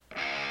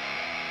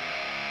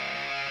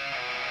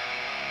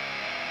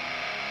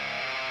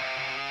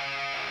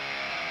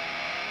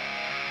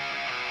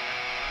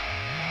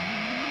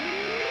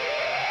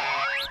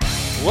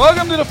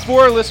Welcome to the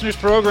Four Listeners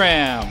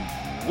Program.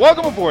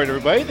 Welcome aboard,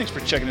 everybody. Thanks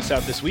for checking us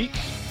out this week.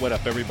 What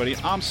up, everybody?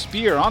 I'm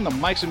Spear. On the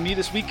mics with me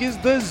this week is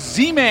the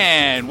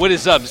Z-Man. What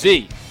is up,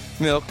 Z?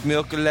 Milk,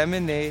 milk,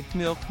 lemonade.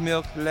 Milk,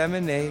 milk,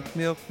 lemonade.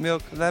 Milk,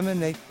 milk,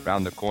 lemonade.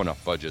 Round the corner,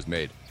 fudge is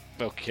made.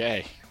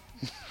 Okay.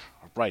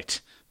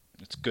 Right.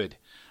 That's good.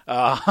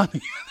 I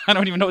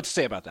don't even know what to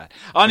say about that.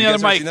 On the other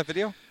mic. Have you seen that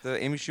video?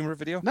 The Amy Schumer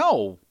video?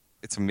 No.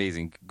 It's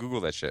amazing. Google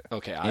that shit.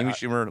 Okay. Amy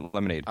Schumer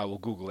lemonade. I will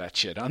Google that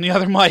shit. On the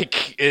other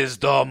mic is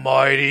the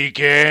mighty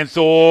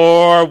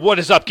Ganthor. What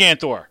is up,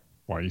 Ganthor?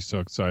 Why are you so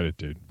excited,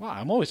 dude? Wow,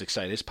 I'm always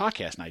excited. It's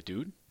podcast night,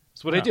 dude.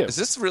 That's what I do. Is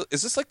this real?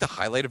 Is this like the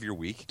highlight of your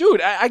week? Dude,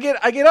 I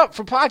get up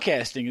for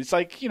podcasting. It's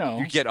like, you know.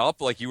 You get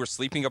up like you were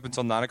sleeping up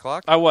until 9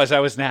 o'clock? I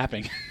was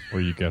napping. Or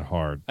you get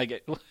hard. I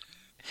get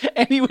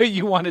any way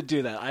you want to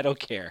do that. I don't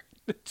care.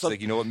 It's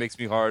like, you know what makes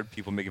me hard?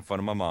 People making fun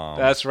of my mom.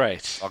 That's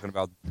right. Talking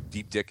about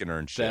deep dick in her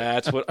and shit.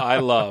 That's what I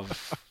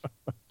love.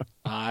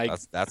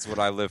 That's what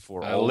I live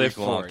for. I all live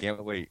week long. for it.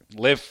 Can't wait.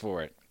 Live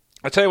for it.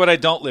 I'll tell you what I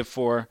don't live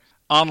for.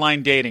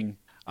 Online dating.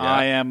 Yeah.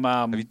 I am.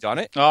 Have you done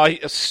it? I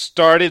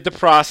started the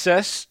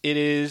process. It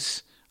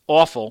is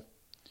awful.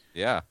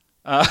 Yeah.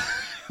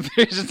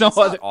 There's no It's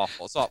other. not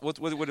awful. It's not, what's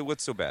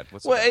so bad?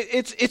 What's so Well, bad?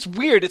 it's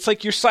weird. It's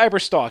like you're cyber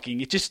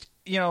stalking. It just,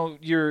 you know,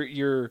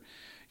 you're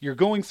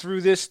going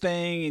through this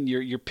thing and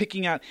you're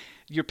picking out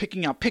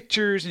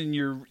pictures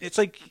and it's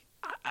like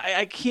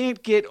I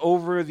can't get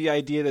over the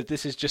idea that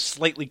this is just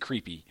slightly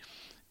creepy.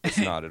 It's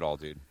not at all,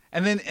 dude.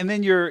 And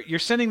then you're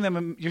sending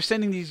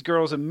these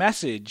girls a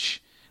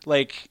message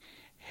like,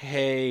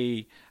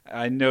 "Hey,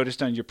 I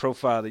noticed on your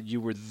profile that you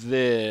were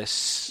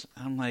this."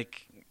 I'm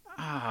like,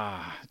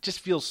 it just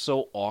feels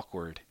so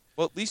awkward.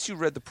 Well, at least you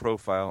read the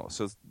profile.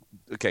 So,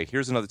 okay,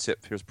 here's another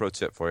tip. Here's a pro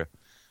tip for you.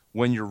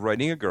 When you're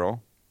writing a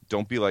girl,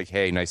 don't be like,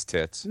 "Hey, nice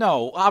tits."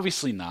 No,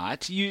 obviously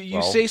not. You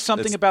Well, say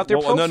something about their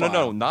profile.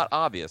 No, not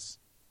obvious.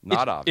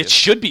 Not obvious. It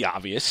should be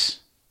obvious.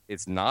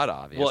 It's not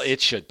obvious. Well,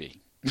 it should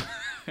be.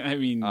 I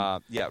mean,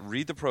 yeah,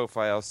 read the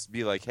profiles.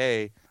 Be like,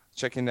 "Hey,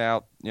 checking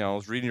out, I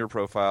was reading your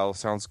profile.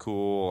 Sounds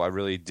cool. I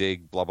really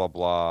dig blah, blah,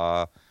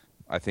 blah.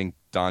 I think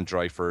Don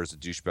Draper is a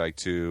douchebag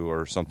too,"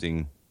 or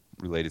something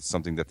related to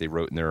something that they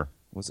wrote in there.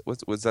 Was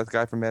that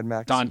guy from Mad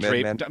Max? Don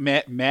Draper,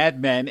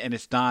 Mad Men, and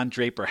it's Don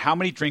Draper. How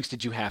many drinks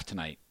did you have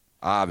tonight?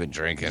 I've been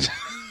drinking.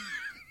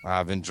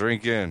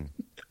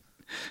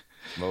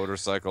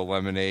 Motorcycle,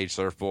 lemonade,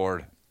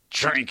 surfboard.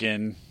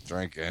 Drinking.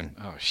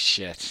 Oh,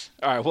 shit.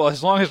 All right. Well,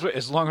 as long as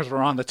we're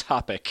on the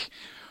topic,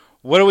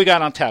 what do we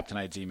got on tap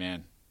tonight,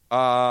 Z-Man?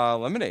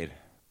 Lemonade.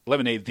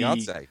 Lemonade.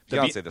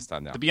 Beyonce this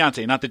time now. The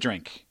Beyonce, not the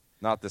drink.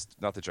 Not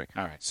the drink.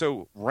 All right.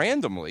 So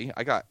randomly,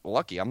 I got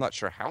lucky. I'm not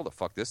sure how the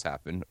fuck this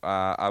happened.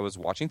 I was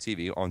watching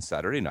TV on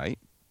Saturday night.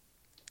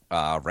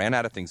 Ran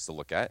out of things to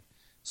look at.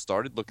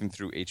 Started looking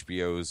through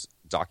HBO's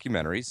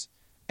documentaries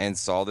and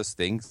saw this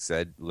thing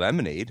said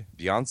Lemonade,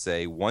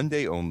 Beyonce, one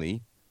day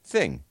only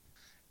thing.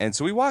 And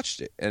so we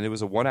watched it, and it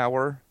was a 1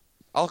 hour.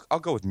 I'll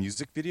go with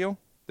music video.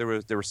 There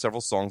were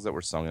several songs that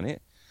were sung in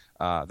it.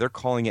 They're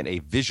calling it a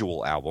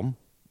visual album,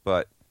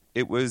 but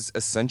it was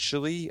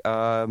essentially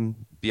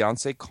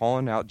Beyonce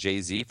calling out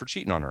Jay-Z for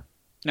cheating on her.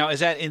 Now,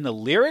 is that in the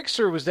lyrics,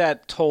 or was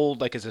that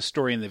told like as a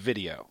story in the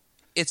video?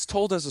 It's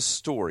told as a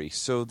story.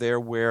 So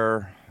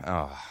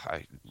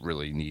I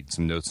really need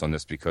some notes on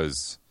this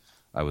because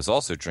I was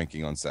also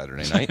drinking on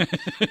Saturday night.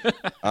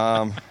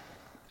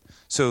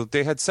 So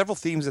they had several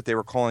themes that they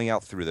were calling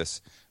out through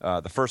this.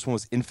 The first one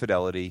was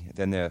infidelity,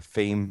 then the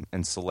fame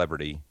and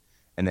celebrity,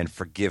 and then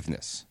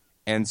forgiveness.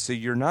 And so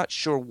you're not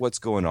sure what's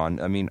going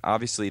on. I mean,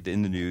 obviously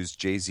in the news,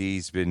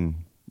 Jay-Z's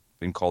been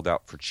called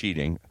out for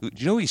cheating. Do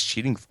you know who he's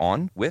cheating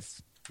on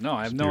with? No,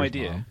 I have no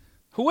idea. Mom.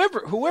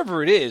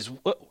 Whoever it is,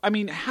 I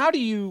mean,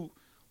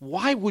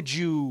 why would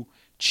you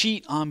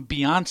cheat on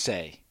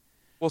Beyonce?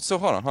 Well, so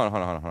hold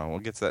on. We'll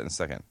get to that in a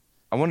second.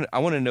 I want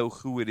to know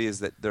who it is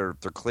that they're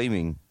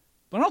claiming.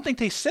 But I don't think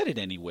they said it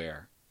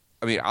anywhere.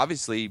 I mean,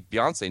 obviously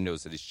Beyonce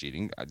knows that he's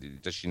cheating.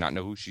 Does she not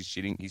know who he's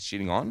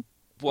cheating on?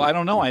 Well, I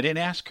don't know. I didn't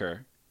ask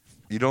her.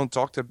 You don't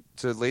talk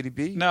to Lady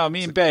B? No,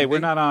 me and Bae, we're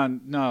not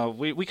on. No,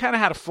 we kind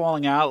of had a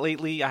falling out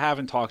lately. I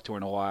haven't talked to her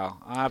in a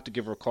while. I'll have to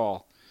give her a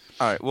call.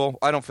 All right. Well,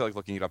 I don't feel like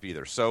looking it up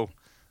either. So,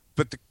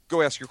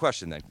 go ask your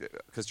question then,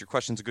 because your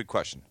question's a good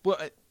question. Well,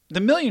 the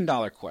 $1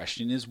 million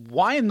question is,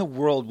 why in the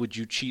world would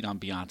you cheat on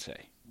Beyonce?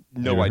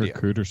 No Maybe idea. Her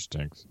cooter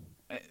stinks.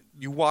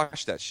 You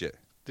watch that shit.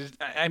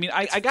 I mean,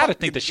 I got to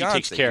think that she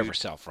takes care of dude.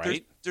 herself,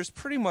 right? There's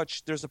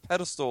a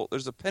pedestal,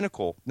 there's a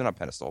pinnacle, no, not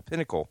pedestal, a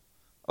pinnacle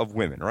of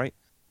women, right?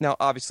 Now,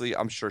 obviously,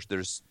 I'm sure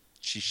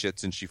she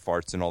shits and she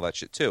farts and all that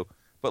shit too.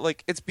 But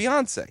like, it's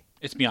Beyonce.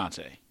 It's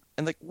Beyonce.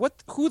 And like,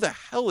 who the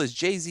hell is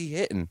Jay-Z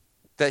hitting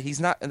that he's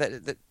not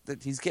that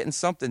he's getting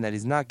something that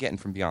he's not getting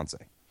from Beyonce?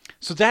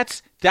 So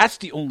that's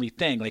the only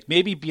thing. Like,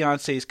 maybe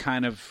Beyonce is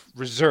kind of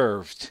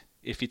reserved,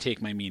 if you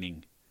take my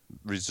meaning.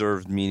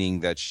 Reserved meaning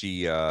that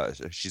she's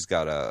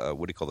got a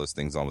what do you call those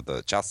things on with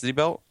the chastity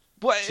belt?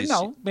 Well,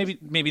 no,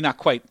 maybe not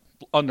quite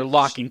under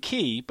lock and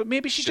key, but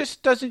maybe she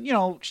just doesn't.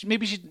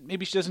 Maybe she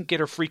doesn't get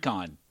her freak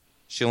on.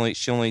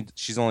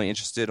 She's only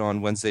interested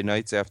on Wednesday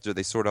nights after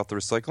they sort out the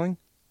recycling.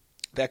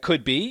 That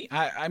could be.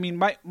 I mean,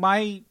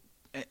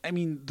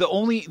 the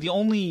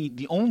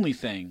only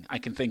thing I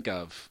can think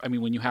of. I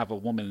mean, when you have a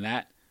woman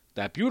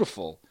that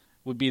beautiful,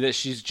 would be that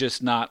she's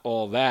just not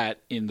all that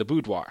in the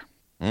boudoir.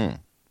 Mm.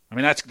 I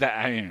mean, that's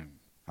that. I mean,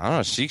 I don't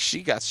know.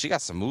 She got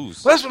some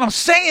moves. well, that's what I'm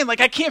saying.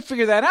 Like, I can't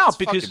figure that out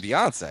because fucking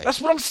Beyonce.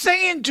 That's what I'm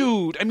saying,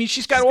 dude. I mean,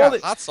 she's got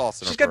hot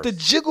sauce in she's her got the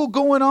purse. jiggle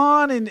going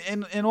on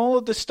and all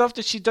of the stuff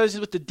that she does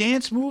with the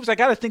dance moves. I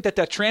got to think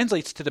that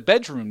translates to the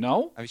bedroom.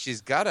 No, I mean,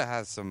 she's got to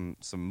have some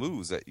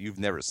moves that you've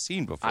never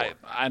seen before.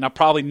 and I'll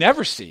probably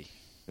never see.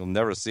 You'll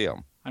never see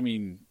them I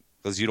mean,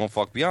 because you don't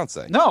fuck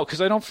Beyonce. no,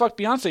 because I don't fuck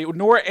Beyonce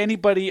nor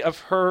anybody of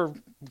her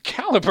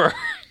caliber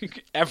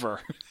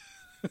ever.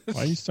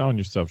 Why are you selling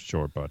yourself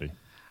short, buddy?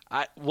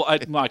 I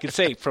could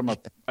say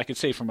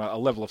from a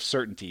level of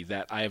certainty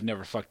that I have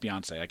never fucked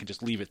Beyonce. I can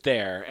just leave it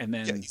there, and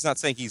then Yeah, he's not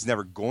saying he's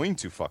never going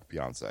to fuck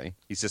Beyonce.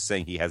 He's just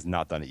saying he has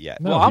not done it yet.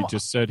 No, Well, he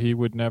just said he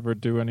would never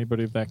do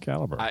anybody of that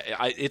caliber.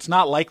 it's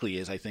not likely,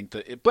 as I think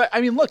that. But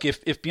I mean, look,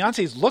 if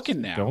Beyonce's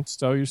looking now, Don't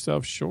sell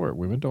yourself short.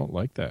 Women don't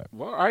like that.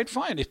 well, all right,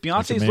 fine. If Like a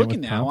Beyonce's man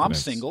looking with now, I'm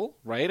confidence. single,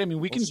 right? I mean,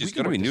 we can She's we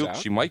going can to be work new.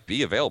 this She out. might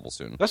be available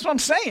soon. That's what I'm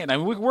saying. I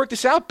mean, we can work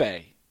this out,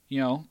 Bay.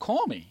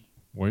 Call me.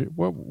 Wait,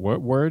 what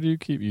word do you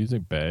keep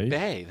using? Bay?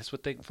 Bay. That's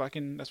what they call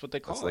That's what they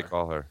her.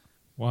 call her.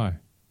 Why?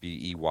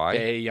 Bey.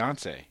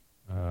 Beyonce.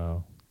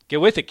 Oh.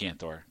 Get with it,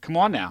 Ganthor. Come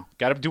on now.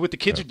 Got to do what the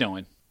kids are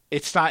doing.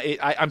 It's not.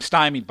 I'm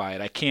stymied by it.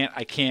 I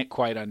can't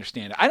quite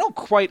understand it. I don't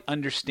quite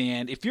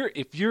understand if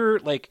you're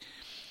like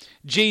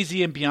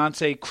Jay-Z and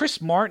Beyonce, Chris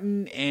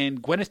Martin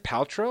and Gwyneth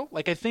Paltrow.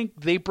 Like, I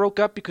think they broke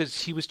up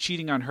because he was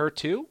cheating on her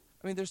too.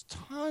 I mean, there's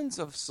tons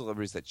of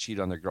celebrities that cheat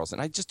on their girls,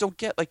 and I just don't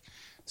get, like,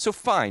 so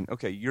fine,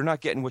 okay, you're not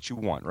getting what you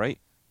want, right?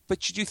 But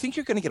do you think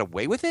you're going to get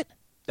away with it?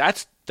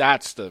 That's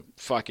the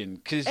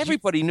fucking cause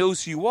Everybody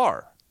knows who you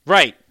are.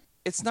 right.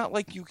 It's not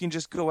like you can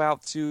just go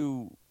out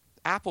to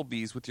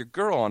Applebee's with your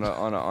girl on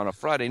a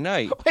Friday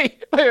night.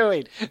 Wait.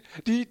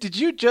 Did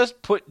you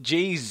just put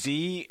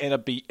Jay-Z in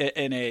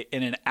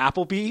an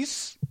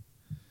Applebee's?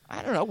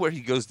 I don't know where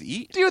he goes to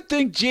eat. Do you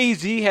think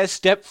Jay-Z has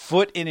stepped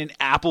foot in an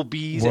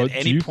Applebee's Well, at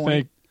any do you point?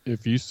 think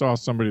if you saw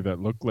somebody that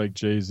looked like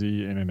Jay-Z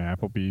in an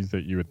Applebee's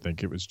that you would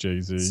think it was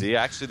Jay-Z? See,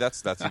 actually,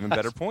 that's an even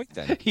better point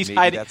then. He's Maybe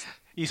hiding. that's-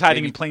 He's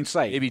hiding maybe- in plain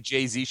sight. Maybe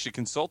Jay-Z should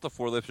consult the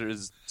four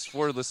listeners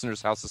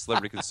House of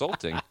Celebrity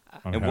Consulting, On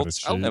and how we'll to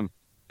tell cheat. him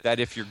that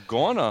if you're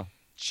gonna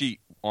cheat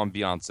on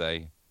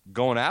Beyonce,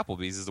 going to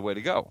Applebee's is the way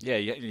to go.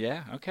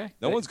 Yeah. Okay.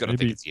 No one's gonna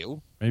Maybe- think it's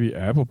you. Maybe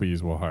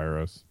Applebee's will hire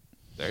us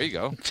There you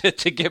go.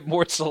 to get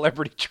more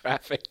celebrity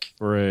traffic.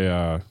 for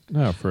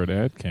for an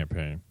ad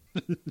campaign.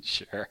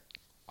 Sure.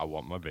 I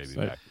want my baby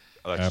Say, back.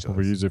 Alexis.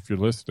 Applebee's, if you're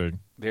listening.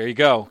 There you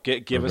go.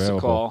 Give us a Available.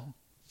 call.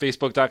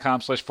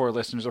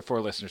 Facebook.com/4listeners or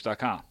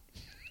 4listeners.com.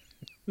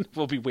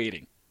 We'll be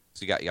waiting.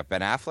 So you got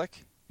Ben Affleck.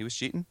 He was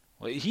cheating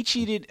Well, he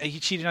cheated. He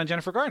cheated on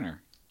Jennifer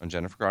Garner. on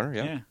Jennifer Garner.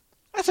 Yeah. Yeah.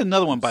 That's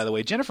another one, by the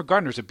way. Jennifer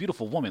Garner's a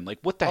beautiful woman. Like,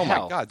 what the Oh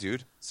hell? my god,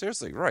 dude!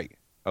 Seriously, right?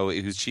 Oh,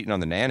 he was cheating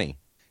on the nanny.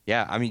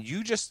 Yeah, I mean,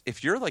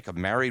 if you're like a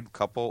married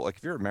couple, like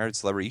if you're a married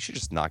celebrity, you should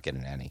just not get a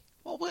nanny.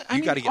 Well, You I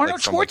gotta mean, get, Arnold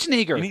like, some, like-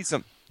 Schwarzenegger. you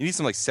need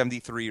some like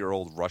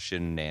 73-year-old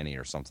Russian nanny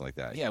or something like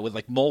that. Yeah, with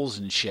like moles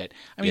and shit.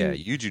 I mean, yeah,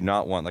 you do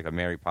not want like a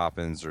Mary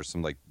Poppins or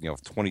some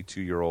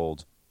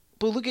 22-year-old.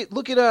 but look at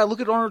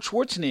Arnold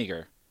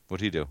Schwarzenegger.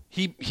 What'd he do?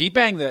 He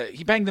banged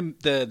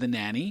the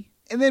nanny,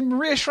 and then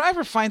Maria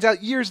Shriver finds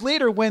out years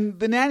later when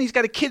the nanny's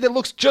got a kid that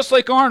looks just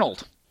like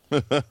Arnold.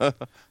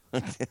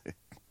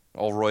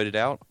 All roided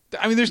out.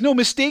 I mean, there's no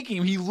mistaking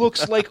him. He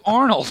looks like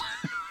Arnold.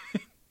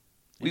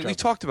 We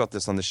talked about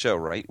this on the show,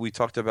 right? We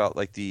talked about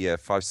like the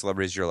 5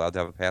 celebrities you're allowed to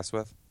have a pass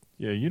with.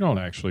 Yeah, you don't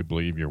actually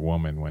believe your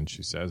woman when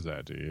she says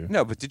that, do you?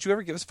 No, but did you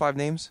ever give us 5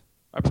 names?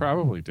 I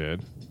probably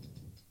did.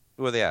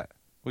 Who are they at?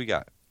 Who you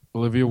got?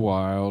 Olivia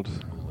Wilde,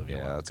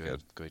 Yeah, that's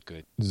good.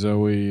 Good.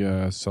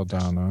 Zoe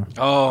Saldana,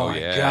 Oh, Oh, my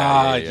yeah,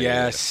 God, yeah.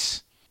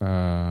 yes.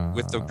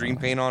 With the green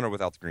paint on or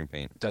without the green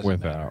paint? Doesn't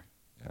without matter.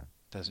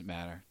 Doesn't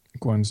matter.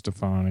 Gwen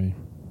Stefani.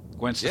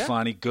 Gwen Yeah.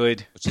 Stefani,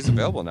 good. But she's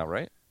available now,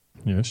 right?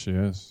 Yes, she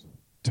is.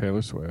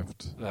 Taylor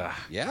Swift. Ugh,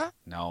 Yeah?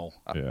 no.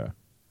 Yeah.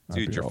 I'd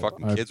Dude, be your all-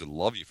 fucking I'd- kids would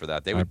love you for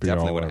that. They I'd would be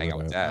definitely all want to hang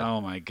over out with that. that.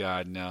 Oh, my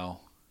God, no.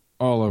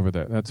 All over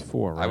that. That's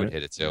 4, right? I would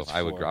hit it too. That's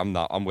I would. 4.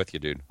 I'm with you,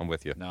 dude. I'm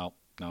with you. No.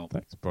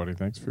 Thanks, buddy.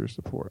 Thanks for your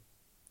support.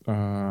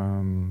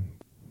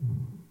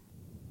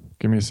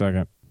 Give me a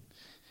second.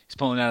 He's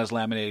pulling out his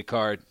laminated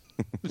card.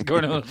 He's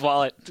going to his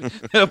wallet.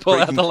 He'll pull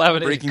out the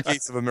laminated breaking card.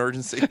 case of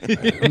emergency.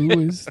 Who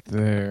is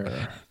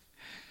there?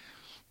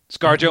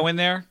 ScarJo in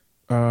there?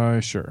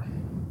 Sure.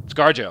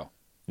 ScarJo.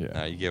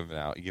 Yeah. You give him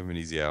out. You give him an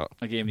easy out.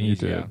 I gave him the You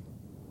easy did. out.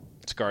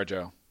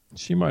 ScarJo.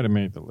 She might have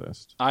made the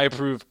list. I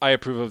approve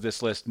of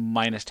this list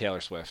minus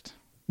Taylor Swift.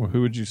 Well,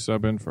 who would you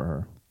sub in for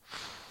her?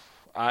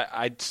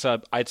 I'd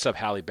sub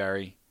Halle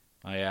Berry.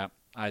 Oh yeah.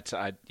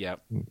 Yeah.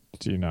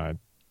 Denied.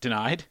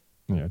 Denied?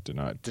 Yeah,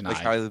 denied. Like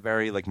Halle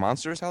Berry, like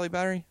Monsters, Halle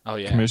Berry? Oh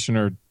yeah.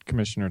 Commissioner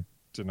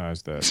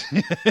denies that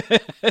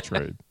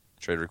trade.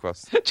 Trade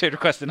request. Trade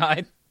request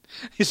denied.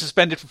 He's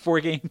suspended for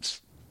 4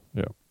 games.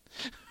 Yeah.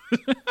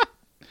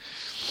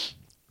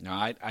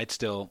 No, I'd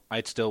still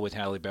with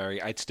Halle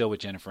Berry. I'd still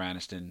with Jennifer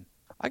Aniston.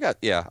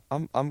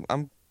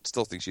 I'm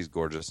still think she's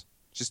gorgeous.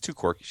 She's too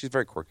quirky. She's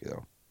very quirky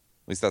though.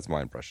 At least that's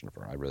my impression of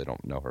her. I really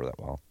don't know her that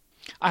well.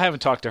 I haven't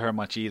talked to her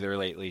much either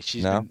lately.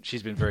 She's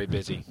been very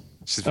busy.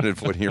 She's been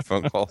avoiding your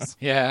phone calls.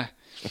 Yeah.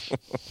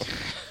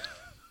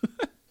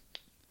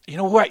 You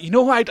know what? You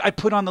know who I'd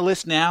put on the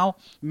list now?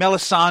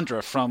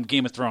 Melisandre from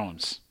Game of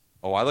Thrones.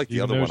 Oh, I like the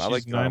Even other though one. I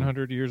like she's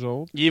 900 years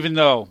old. Even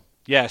though,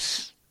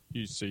 yes.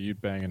 So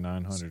you'd bang a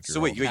 900. So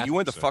wait, you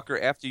went to fuck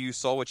her after you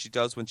saw what she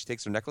does when she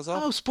takes her necklace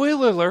off? Oh,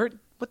 spoiler alert!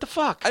 What the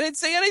fuck? I didn't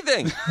say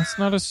anything. That's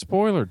not a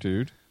spoiler,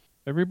 dude.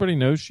 Everybody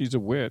knows she's a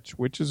witch.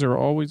 Witches are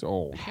always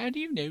old. How do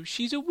you know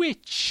she's a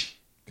witch?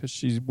 Because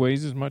she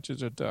weighs as much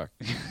as a duck.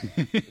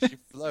 She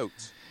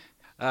floats.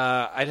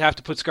 I'd have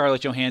to put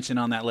Scarlett Johansson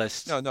on that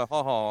list. No.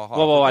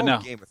 Whoa, I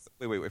know. Wait.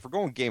 If we're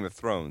going Game of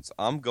Thrones,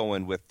 I'm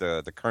going with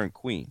the current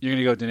queen. You're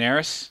gonna go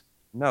Daenerys?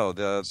 No,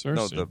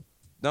 Cersei.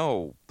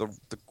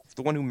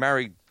 the one who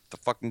married the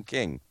fucking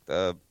king.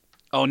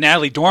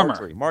 Natalie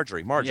Dormer.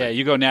 Marjorie. Yeah,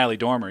 you go Natalie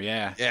Dormer.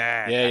 Yeah.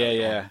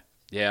 Yeah.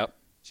 Yep.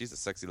 She's a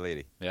sexy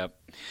lady. Yep.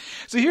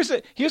 So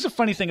here's a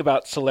funny thing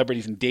about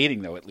celebrities and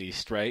dating, though, at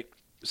least, right?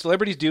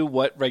 Celebrities do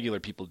what regular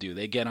people do.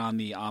 They get on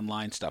the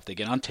online stuff. They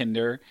get on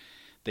Tinder.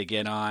 They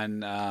get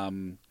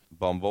on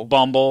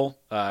Bumble,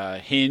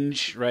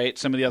 Hinge, right?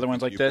 Some of the other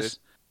ones like this.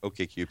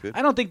 Okay, Cupid.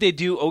 I don't think they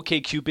do OK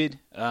Cupid.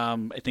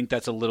 I think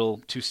that's a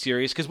little too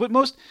serious because what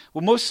most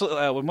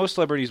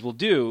celebrities will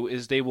do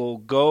is they will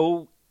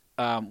go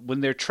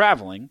when they're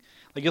traveling.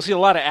 Like you'll see a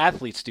lot of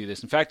athletes do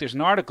this. In fact, there's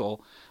an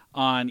article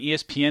on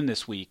ESPN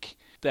this week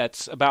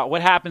that's about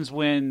what happens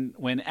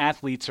when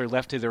athletes are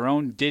left to their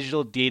own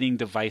digital dating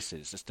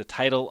devices. That's the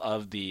title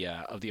of the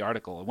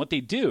article. And what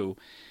they do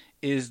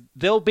is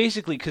they'll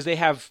basically, because they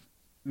have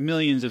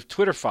millions of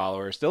Twitter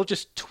followers, they'll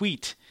just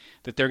tweet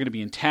that they're going to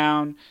be in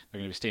town, they're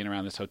going to be staying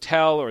around this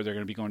hotel, or they're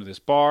going to be going to this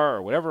bar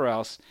or whatever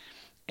else,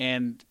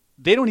 and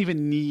they don't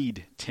even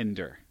need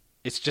Tinder.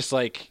 It's just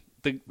like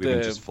we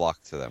can just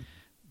flock to them.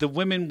 The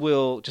women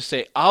will just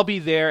say, "I'll be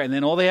there," and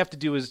then all they have to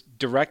do is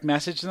direct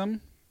message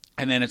them,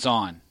 and then it's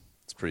on.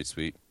 It's pretty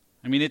sweet.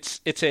 I mean,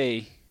 it's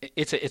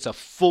a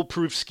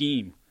foolproof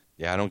scheme.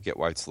 Yeah, I don't get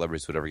why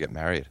celebrities would ever get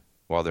married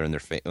while they're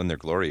in their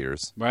glory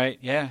years. Right?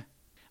 Yeah.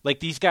 Like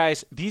these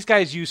guys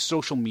use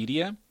social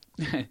media.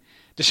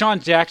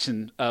 Deshaun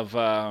Jackson of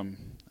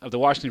the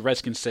Washington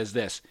Redskins says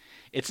this: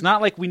 "It's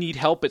not like we need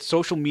help, but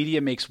social media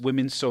makes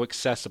women so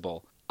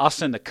accessible. I'll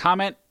send a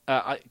comment."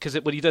 Because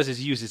what he does is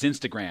he uses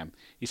Instagram.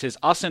 He says,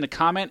 "I'll send a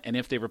comment, and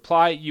if they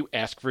reply, you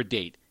ask for a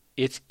date.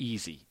 It's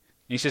easy."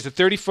 And he says the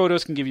 30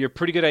 photos can give you a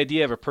pretty good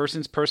idea of a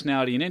person's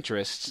personality and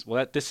interests.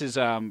 Well, this is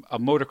a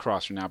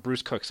motocrosser now.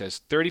 Bruce Cook says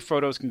 30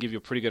 photos can give you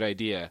a pretty good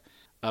idea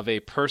of a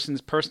person's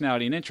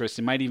personality and interests.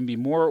 It might even be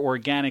more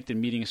organic than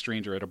meeting a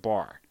stranger at a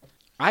bar.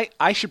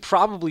 I should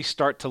probably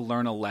start to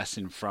learn a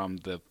lesson from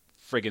the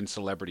friggin'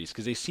 celebrities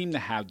because they seem to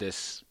have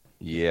this.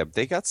 Yeah,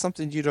 they got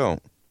something you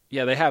don't.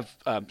 Yeah, they have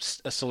a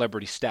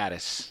celebrity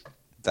status.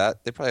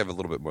 That they probably have a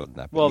little bit more than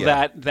that. Well,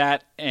 yeah.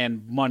 that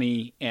and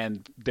money,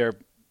 and they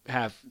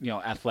have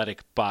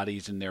athletic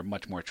bodies, and they're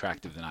much more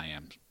attractive than I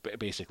am.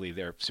 Basically,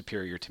 they're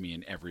superior to me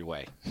in every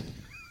way.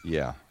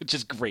 Yeah, which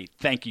is great.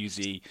 Thank you,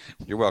 Z.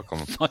 You're welcome.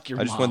 Fuck your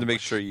I just mom. wanted to make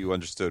sure you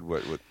understood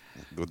what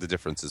the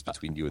difference is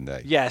between you and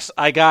they. Yes,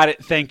 I got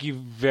it. Thank you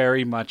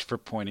very much for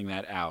pointing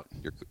that out.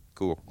 You're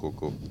cool.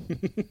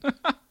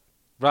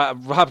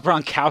 Rob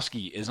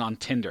Gronkowski is on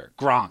Tinder.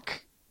 Gronk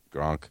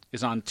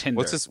is on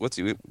Tinder.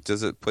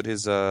 Does it put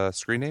his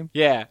screen name?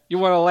 Yeah. You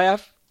want to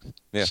laugh?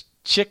 Yeah.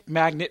 Chick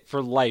magnet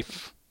for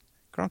life.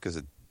 Gronk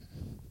is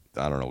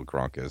I don't know what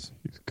Gronk is.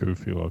 He's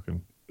goofy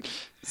looking.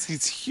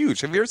 He's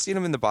huge. Have you ever seen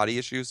him in the body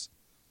issues?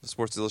 The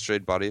Sports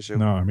Illustrated body issue?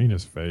 No, I mean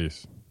his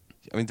face.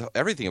 I mean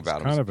everything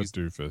about him. Kind of a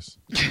doofus.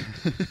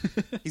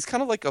 He's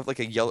kind of like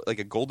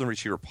a golden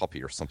retriever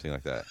puppy or something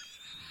like that.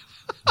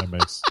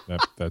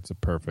 That's a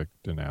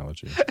perfect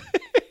analogy.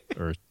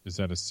 Or is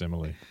that a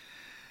simile?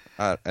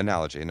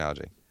 Analogy. No,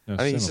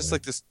 I mean, he's just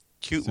like this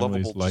cute,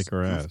 Simile's lovable like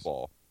her ass.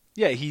 goofball.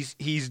 Yeah,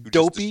 he's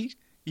dopey.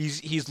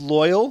 He's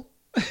loyal,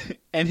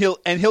 and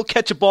he'll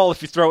catch a ball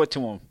if you throw it to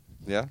him.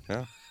 Yeah.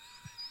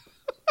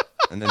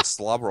 And then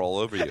slobber all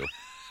over you.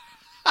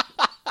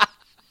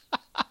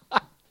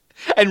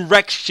 And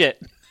wreck shit,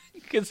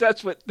 because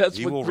that's what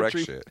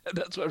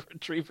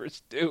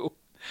retrievers do.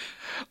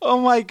 Oh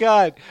my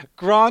God,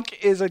 Gronk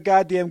is a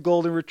goddamn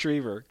golden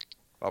retriever.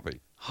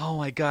 Puppy. Oh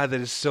my God, that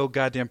is so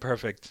goddamn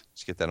perfect.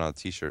 Just get that on a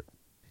t-shirt.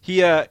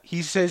 He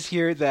says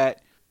here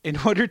that in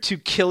order to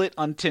kill it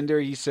on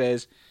Tinder, he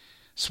says,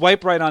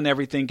 swipe right on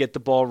everything, get the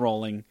ball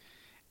rolling,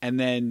 and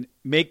then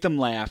make them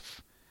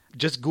laugh.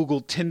 Just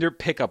Google Tinder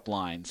pickup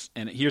lines,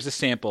 and here's a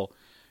sample.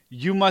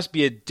 You must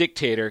be a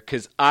dictator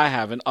because I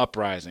have an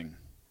uprising.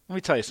 Let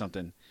me tell you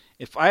something.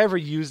 If I ever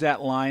use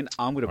that line,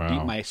 I'm going to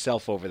beat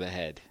myself over the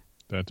head.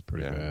 That's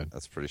pretty bad.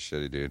 That's pretty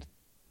shitty, dude.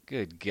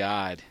 Good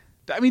God.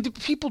 I mean, do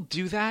people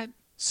do that?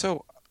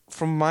 So,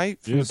 from Yeah,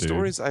 the dude.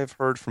 stories I've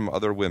heard from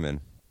other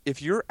women,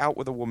 if you're out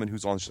with a woman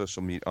who's on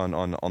social media on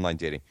online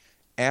dating,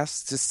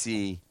 ask to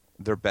see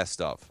their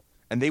best of,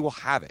 and they will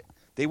have it.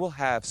 They will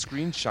have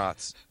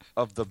screenshots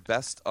of the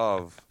best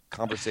of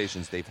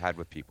conversations they've had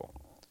with people.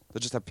 They'll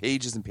just have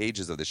pages and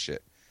pages of this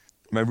shit.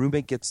 My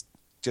roommate gets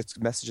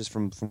messages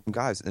from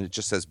guys, and it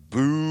just says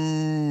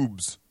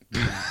boobs.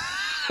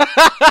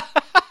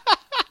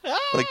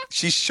 Like,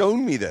 she's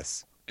shown me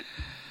this.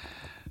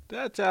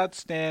 That's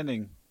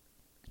outstanding.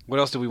 What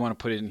else do we want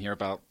to put in here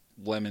about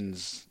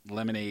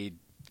lemonade,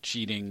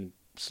 cheating,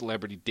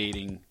 celebrity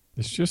dating?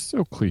 It's just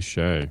so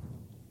cliche.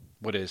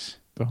 What is?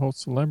 The whole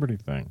celebrity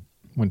thing.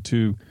 When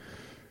two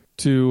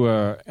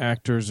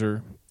actors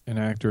or an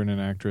actor and an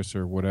actress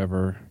or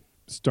whatever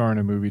star in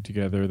a movie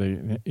together,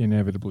 they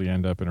inevitably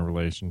end up in a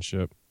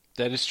relationship.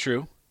 That is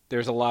true.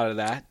 There's a lot of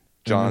that.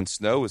 Jon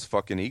Snow is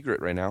fucking egret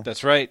right now.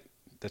 That's right.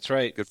 That's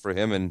right. Good for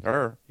him and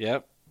her.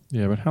 Yep.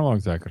 Yeah, but how long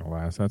is that going to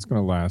last? That's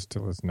going to last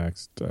till his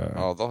next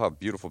They'll have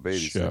beautiful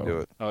babies show. to do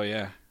it. Oh,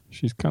 yeah.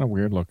 She's kind of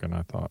weird looking,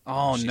 I thought.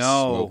 Oh, She's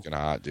no. smoking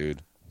hot,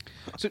 dude.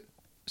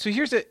 So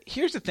here's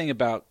the thing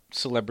about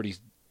celebrities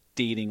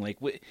dating, like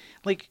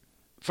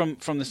from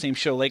the same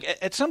show. Like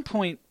at some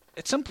point,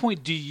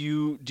 do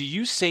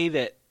you say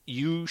that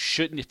you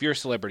shouldn't, if you're a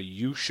celebrity,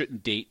 you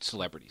shouldn't date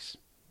celebrities?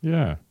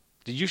 Yeah.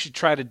 That you should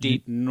try to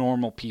date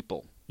normal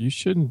people. You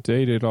shouldn't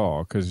date at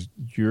all because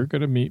you're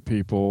going to meet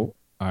people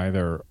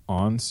either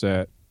on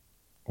set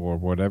or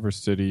whatever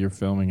city you're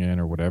filming in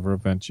or whatever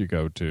event you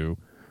go to,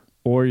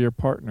 or your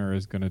partner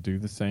is going to do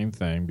the same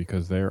thing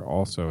because they're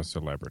also a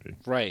celebrity.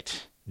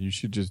 Right. You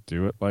should just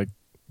do it like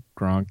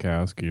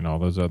Gronkowski and all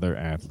those other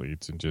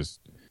athletes and just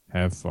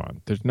have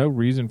fun. There's no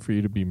reason for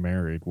you to be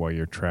married while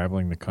you're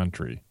traveling the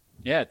country.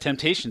 Yeah,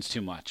 temptation's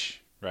too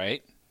much,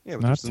 right? Yeah,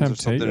 but Not there's something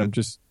temptation. I'm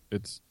just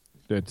it's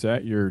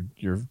at your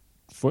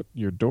foot,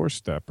 your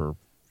doorstep, or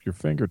your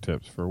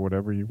fingertips for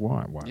whatever you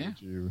want. Why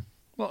would you?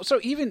 Well,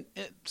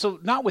 so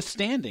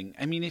notwithstanding,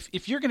 I mean,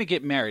 if you're going to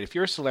get married, if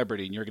you're a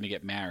celebrity and you're going to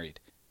get married,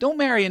 don't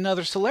marry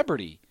another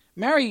celebrity.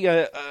 Marry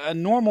a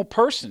normal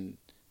person.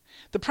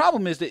 The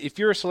problem is that if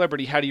you're a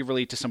celebrity, how do you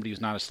relate to somebody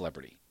who's not a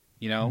celebrity?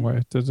 You know?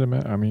 Why does it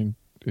matter? I mean,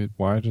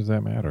 why does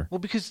that matter? Well,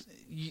 because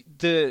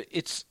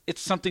it's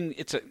something.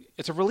 It's a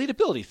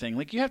relatability thing.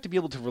 Like you have to be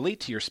able to relate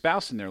to your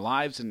spouse and their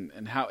lives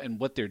and how and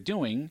what they're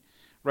doing,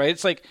 right?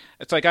 It's like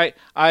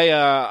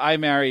I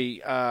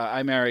marry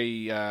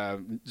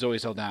Zoe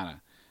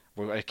Saldana.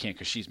 Well, I can't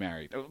because she's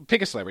married.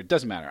 Pick a celebrity. It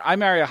doesn't matter. I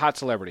marry a hot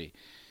celebrity.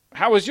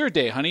 How was your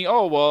day, honey?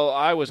 Oh, well,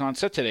 I was on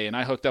set today and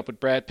I hooked up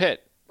with Brad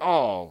Pitt.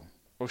 Oh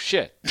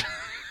shit.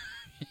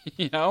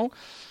 You know?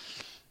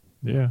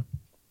 Yeah,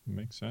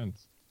 makes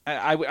sense.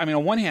 I mean,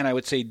 on one hand, I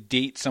would say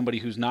date somebody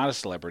who's not a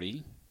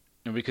celebrity,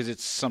 because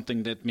it's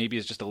something that maybe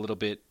is just a little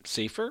bit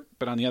safer.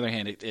 But on the other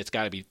hand, it's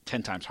got to be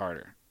 10 times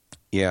harder.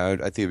 Yeah, I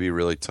think it'd be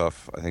really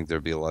tough. I think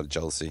there'd be a lot of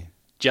jealousy.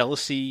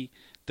 Jealousy.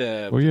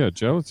 Well, yeah,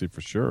 jealousy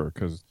for sure,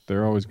 because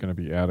they're always going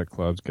to be out at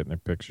clubs getting their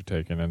picture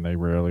taken, and they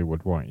rarely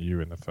would want you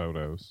in the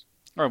photos.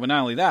 All right, but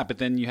not only that, but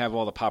then you have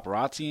all the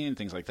paparazzi and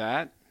things like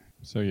that.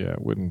 So, yeah,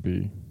 it wouldn't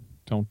be.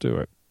 Don't do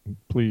it.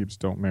 Plebes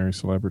don't marry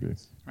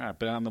celebrities. Right,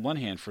 but on the one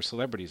hand, for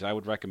celebrities, I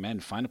would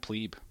recommend find a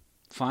plebe.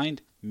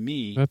 Find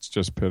me. That's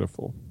just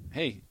pitiful.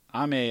 Hey,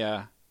 I'm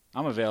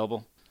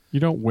available. You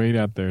don't wait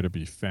out there to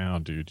be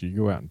found, dude. You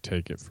go out and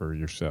take it for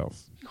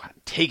yourself. You go out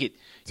and take it.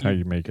 That's how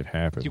you make it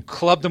happen. You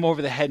club them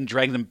over the head and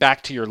drag them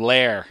back to your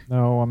lair.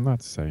 No, I'm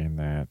not saying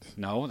that.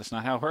 No, that's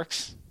not how it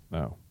works.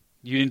 No.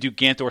 You didn't do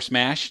Ganthor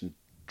smash and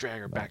drag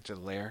her back to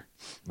the lair.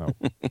 No.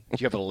 Do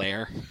you have a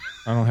lair?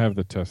 I don't have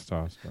the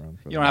testosterone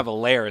for You don't have a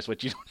lair is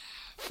what you don't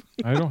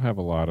have. I don't have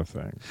a lot of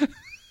things.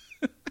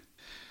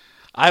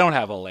 I don't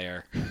have a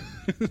lair.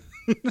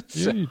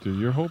 Yeah, you do.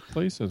 Your whole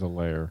place is a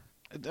lair.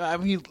 I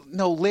mean,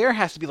 no, lair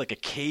has to be like a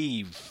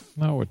cave.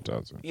 No, it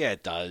doesn't. Yeah,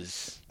 it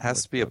does. It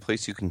has to be a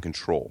place you can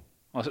control.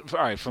 Well, all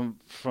right, from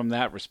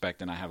that respect,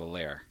 then I have a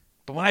lair.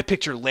 But when I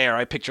picture lair,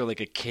 I picture like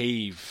a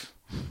cave.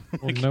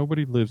 Well,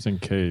 nobody lives in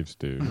caves,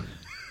 dude.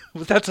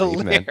 But that's a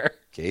Cavemen. lair.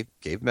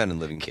 Cavemen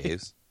live in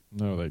caves.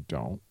 No, they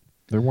don't.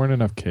 There weren't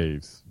enough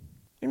caves.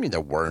 What do you mean there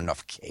weren't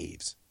enough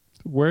caves?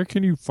 Where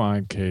can you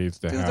find caves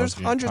to Dude, house there's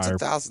the hundreds entire... of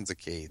thousands of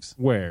caves.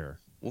 Where?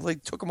 Well, they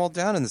took them all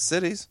down in the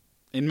cities.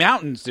 In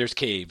mountains, there's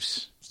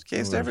caves. There's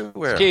caves There's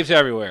everywhere. There's caves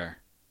everywhere.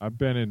 I've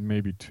been in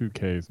maybe 2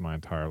 caves my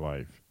entire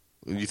life.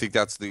 You think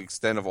that's the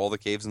extent of all the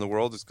caves in the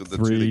world? Is the 2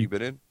 3. that you've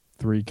been in?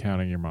 3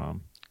 counting your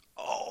mom.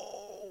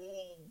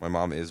 Oh. My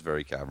mom is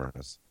very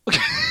cavernous.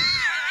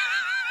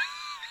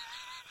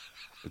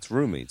 It's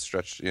roomy. It's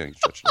stretched. Yeah, you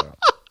stretch it out.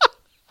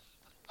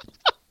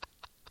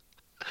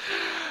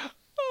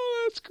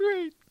 Oh, that's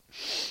great.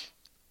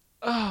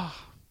 Oh.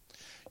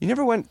 You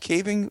never went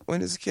caving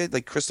when as a kid,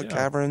 like Crystal Yeah.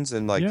 Caverns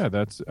and like. Yeah,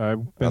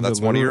 I've been that's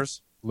to one of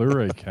yours.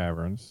 Luray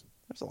Caverns.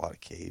 There's a lot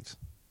of caves.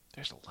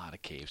 There's a lot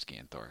of caves,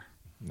 Ganthor.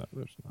 No,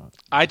 there's not.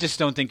 I just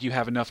don't think you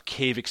have enough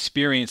cave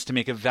experience to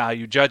make a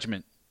value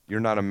judgment. You're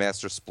not a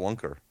master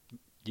splunker.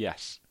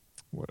 Yes.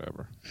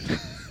 Whatever.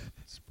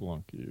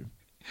 Splunk you.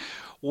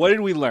 What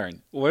did we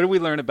learn? What did we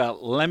learn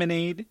about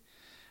lemonade,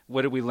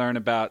 What did we learn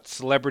about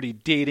celebrity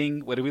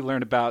dating? What did we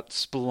learn about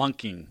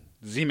spelunking?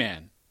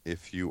 Z-Man.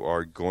 If you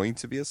are going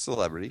to be a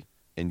celebrity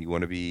and you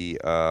want to be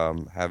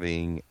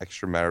having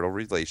extramarital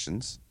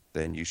relations,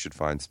 then you should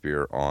find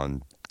Spear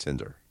on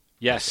Tinder.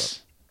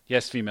 Yes.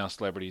 Yes, female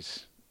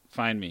celebrities.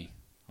 Find me.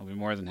 I'll be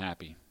more than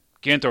happy.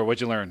 Ganthor, what'd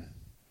you learn?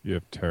 You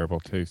have terrible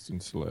taste in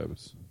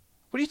celebs.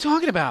 What are you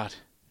talking about?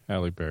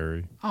 Halle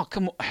Berry. Oh,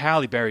 come on.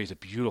 Halle Berry's a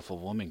beautiful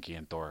woman,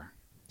 Ganthor.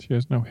 She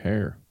has no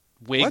hair.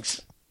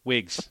 Wigs.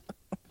 Wigs.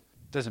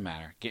 Doesn't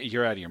matter.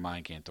 You're out of your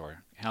mind, Ganthor.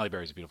 Halle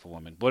Berry's a beautiful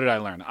woman. What did I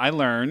learn? I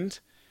learned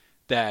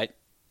that,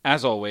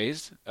 as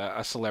always,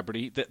 a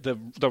celebrity,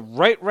 the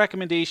right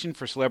recommendation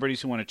for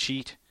celebrities who want to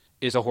cheat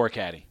is a whore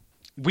caddy.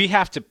 We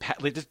have to,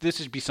 this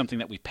should be something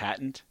that we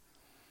patent.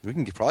 We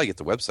can probably get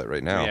the website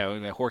right now.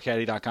 Yeah,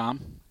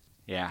 whorecaddy.com.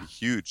 Yeah.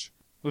 Huge.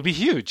 It would be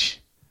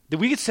huge.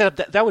 We could set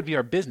up that would be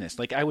our business.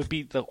 Like I would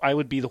be the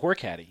whore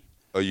caddy.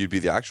 Oh, you'd be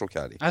the actual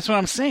caddy. That's what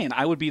I'm saying.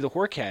 I would be the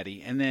whore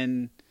caddy, and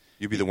then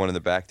you'd be the one in the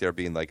back there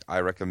being like,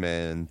 I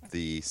recommend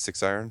the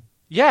 6-iron.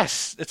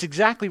 Yes, that's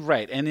exactly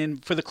right. And then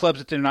for the clubs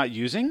that they're not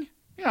using,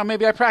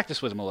 maybe I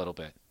practice with them a little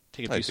bit.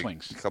 Take a few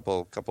swings. A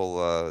couple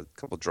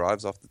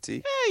drives off the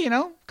tee.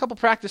 Yeah, a couple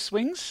practice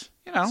swings.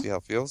 See how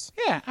it feels.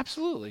 Yeah,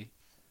 absolutely.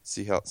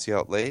 See how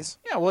it lays.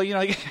 Yeah, well,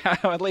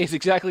 how it lays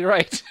exactly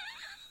right.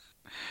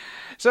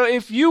 So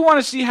if you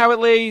want to see how it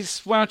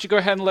lays, why don't you go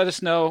ahead and let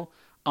us know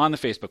on the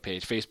Facebook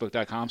page,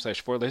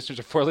 facebook.com/4listeners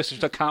or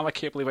 4listeners.com. I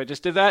can't believe I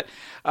just did that.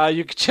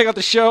 You can check out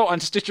the show on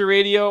Stitcher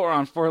Radio or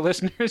on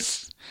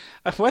 4Listeners.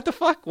 What the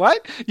fuck?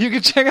 What? You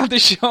can check out the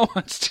show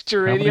on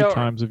Stitcher Radio. How many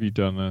times have you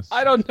done this?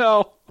 I don't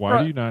know.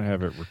 Why do you not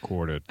have it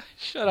recorded?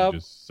 Shut up.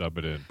 Just sub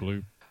it in.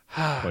 Bloop.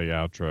 Play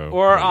outro.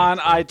 Or on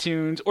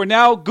iTunes. Or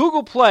now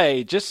Google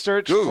Play. Just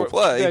search Google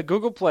Play. Yeah,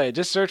 Google Play.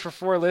 Just search for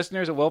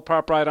 4Listeners. It will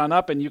pop right on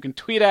up. And you can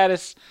tweet at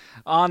us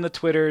on the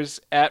Twitters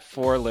at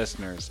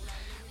 4Listeners.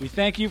 We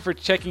thank you for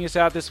checking us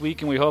out this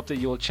week, and we hope that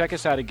you will check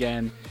us out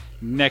again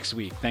next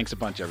week. Thanks a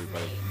bunch,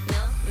 everybody.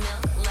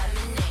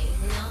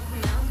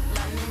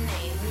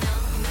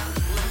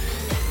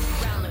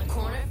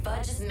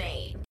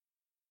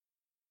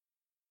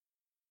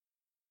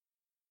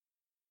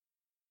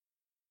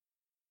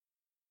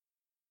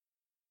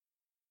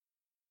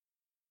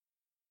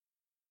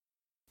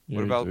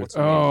 What about what's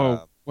her name?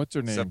 What's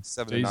her name?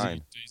 7 and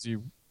 9.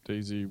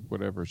 Daisy,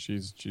 whatever.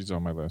 She's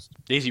on my list.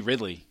 Daisy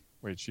Ridley.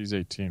 Wait, she's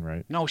 18,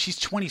 right? No, she's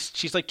 20.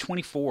 She's like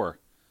 24.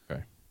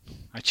 Okay.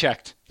 I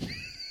checked.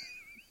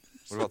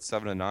 What about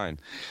 7 and 9?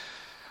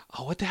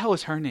 Oh, what the hell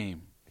was her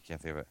name? I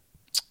can't think of it.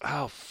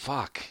 Oh,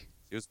 fuck.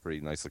 She was a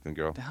pretty nice looking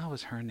girl. What the hell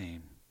was her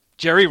name?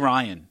 Jerry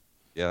Ryan.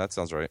 Yeah, that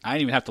sounds right. I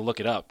didn't even have to look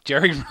it up.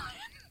 Jerry Ryan.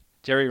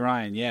 Jerry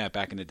Ryan, yeah,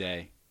 back in the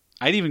day.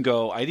 I'd even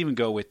go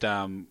with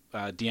Deanna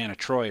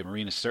Troi,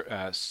 Marina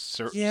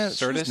Sirtis.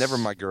 She was never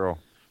my girl.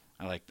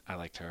 I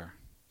liked her.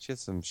 She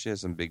has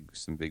some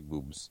big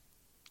boobs.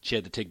 She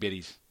had the tig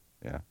bitties.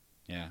 Yeah.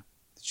 Yeah.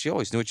 She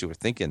always knew what you were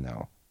thinking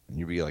though. And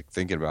you'd be like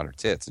thinking about her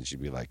tits and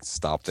she'd be like,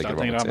 Stop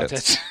thinking about my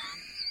tits.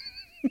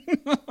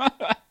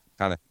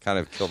 kind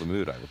of kill the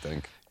mood, I would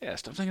think. Yeah,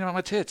 stop thinking about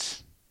my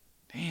tits.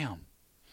 Damn.